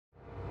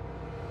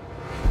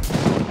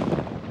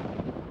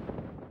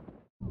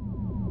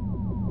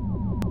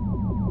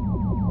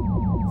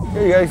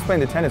Here, you gotta explain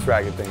the tennis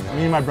racket thing.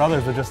 Me and my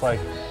brothers were just like,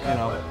 you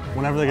know,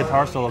 whenever the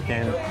guitar solo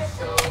came,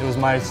 it was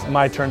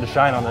my turn to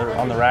shine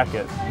on the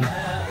racket.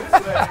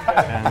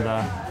 And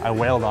I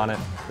wailed on it.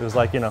 It was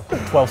like, you know,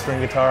 12-string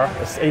guitar,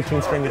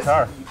 18-string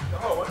guitar.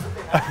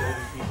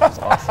 That's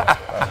awesome.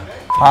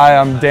 Hi,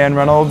 I'm Dan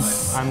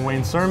Reynolds. I'm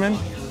Wayne Sermon.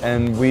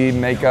 And we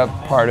make up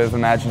part of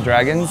Imagine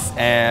Dragons,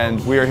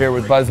 and we are here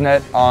with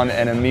BUZZNET on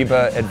an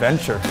Amoeba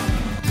adventure.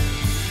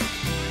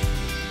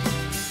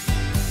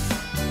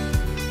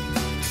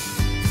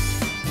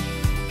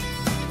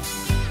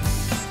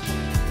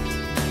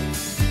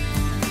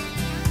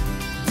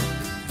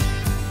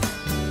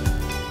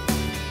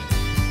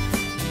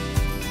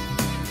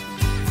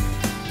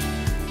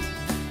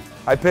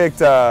 I picked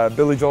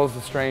Billy Joel's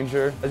The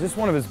Stranger. It's just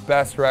one of his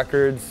best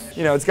records.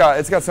 You know, it's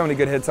got so many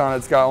good hits on it.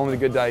 It's got Only the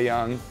Good Die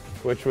Young,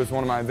 which was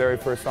one of my very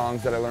first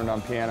songs that I learned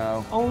on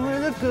piano. Only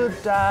the good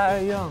die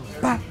young.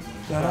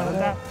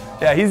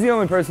 Yeah, he's the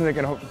only person that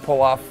can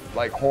pull off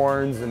like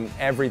horns and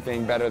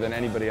everything better than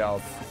anybody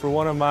else. For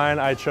one of mine,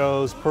 I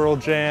chose Pearl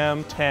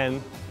Jam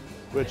 10,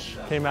 which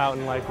came out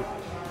in like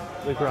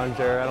around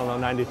I don't know,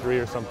 93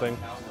 or something.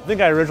 I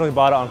think I originally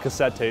bought it on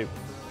cassette tape.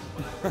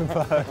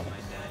 But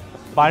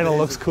vinyl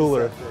looks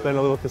cooler than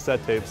a little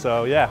cassette tape,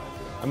 so yeah,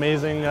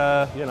 amazing,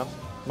 you know,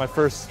 my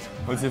first.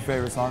 What's your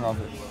favorite song off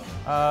it?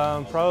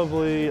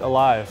 Probably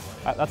Alive.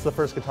 That's the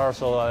first guitar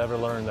solo I ever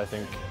learned, I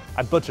think.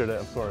 I butchered it,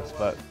 of course,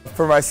 but.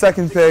 For my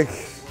second pick,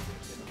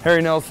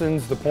 Harry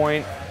Nilsson's The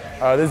Point.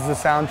 This is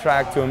a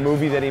soundtrack to a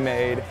movie that he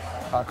made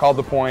called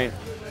The Point,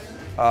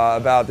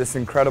 about this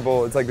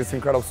incredible, it's like this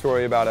incredible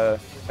story about a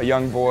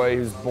young boy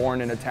who's born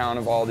in a town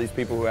of all these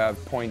people who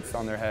have points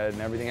on their head,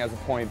 and everything has a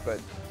point,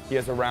 but he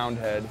has a round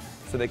head.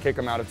 So they kick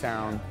him out of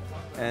town.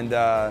 And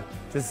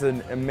just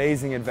an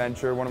amazing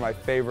adventure, one of my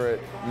favorite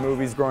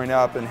movies growing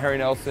up. And Harry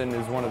Nilsson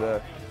is one of the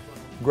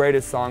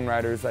greatest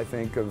songwriters, I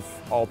think, of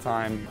all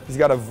time. He's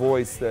got a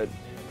voice that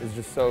is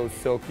just so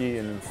silky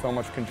and so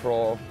much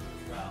control.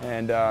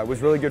 And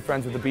was really good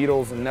friends with the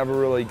Beatles and never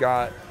really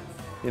got,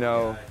 you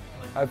know,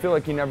 I feel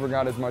like he never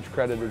got as much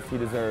credit as he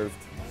deserved.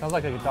 Sounds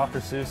like a Dr.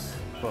 Seuss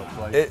book.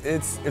 Like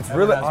it's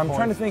really, I'm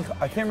trying to think,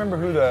 I can't remember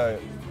who the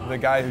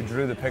guy who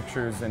drew the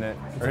pictures in it,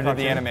 or who did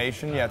the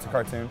animation. Yeah, it's a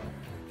cartoon.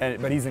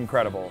 But he's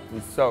incredible.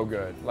 He's so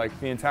good. Like,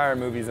 the entire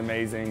movie is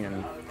amazing,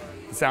 and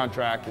the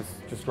soundtrack is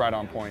just right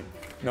on point.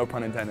 No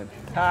pun intended.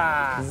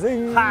 Ha!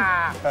 Zing!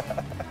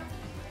 Ha!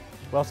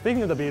 Well,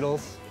 speaking of the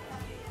Beatles,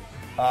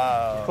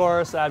 of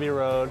course, Abbey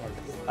Road.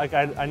 Like,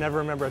 I never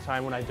remember a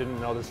time when I didn't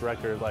know this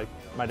record. Like,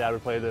 my dad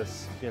would play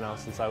this, you know,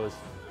 since I was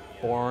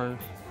born.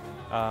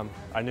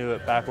 I knew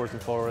it backwards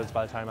and forwards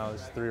by the time I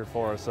was 3 or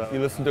 4. So you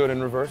listened to it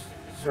in reverse?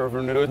 I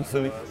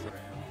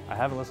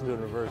haven't listened to it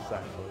in reverse,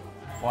 actually.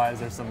 Why? Is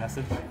there some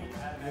message?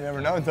 You never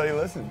know until you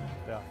listen.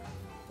 Yeah,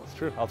 that's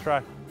true. I'll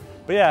try.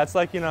 But yeah, it's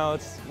like, you know,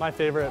 it's my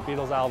favorite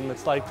Beatles album.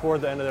 It's like toward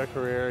the end of their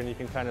career, and you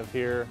can kind of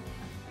hear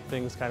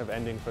things kind of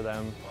ending for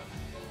them.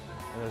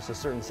 And there's a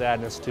certain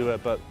sadness to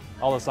it, but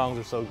all the songs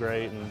are so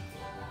great, and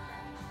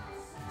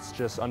it's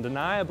just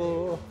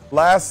undeniable.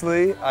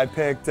 Lastly, I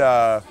picked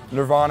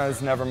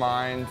Nirvana's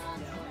Nevermind.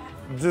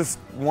 Just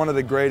one of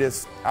the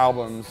greatest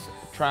albums,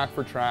 track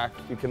for track.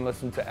 You can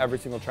listen to every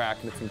single track,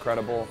 and it's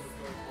incredible.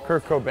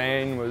 Kurt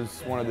Cobain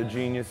was one of the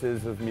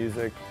geniuses of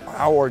music.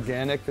 How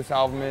organic this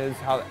album is,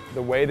 how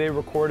the way they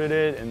recorded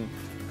it, and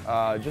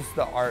just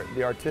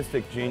the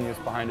artistic genius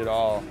behind it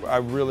all. I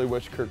really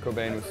wish Kurt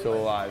Cobain was still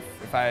alive.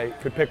 If I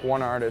could pick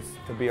one artist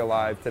to be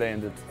alive today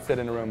and to sit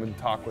in a room and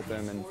talk with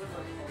him and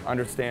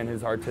understand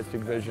his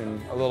artistic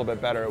vision a little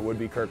bit better, it would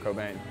be Kurt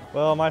Cobain.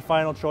 Well, my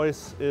final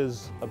choice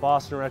is a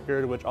Boston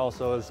record, which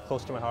also is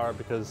close to my heart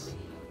because,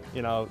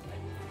 you know,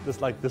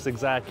 this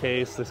exact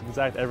case, this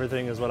exact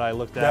everything is what I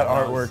looked at. That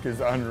artwork is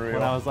unreal.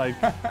 When I was like,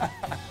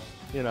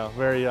 you know,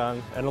 very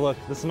young. And look,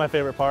 this is my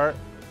favorite part.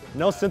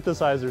 No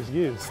synthesizers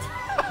used.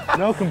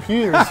 No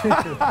computers used.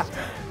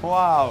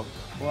 Wow.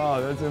 Wow,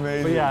 that's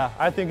amazing. But yeah,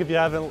 I think if you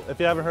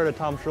haven't heard of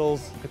Tom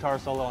Scholz's guitar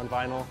solo on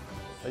vinyl,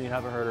 then you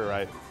haven't heard it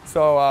right.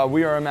 So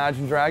we are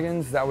Imagine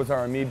Dragons. That was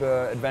our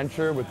Amoeba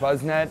adventure with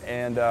BUZZNET,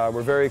 and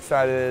we're very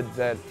excited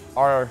that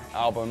our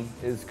album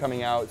is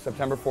coming out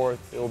September 4th.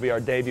 It will be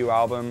our debut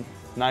album,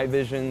 Night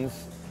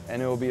Visions,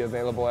 and it will be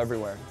available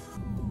everywhere.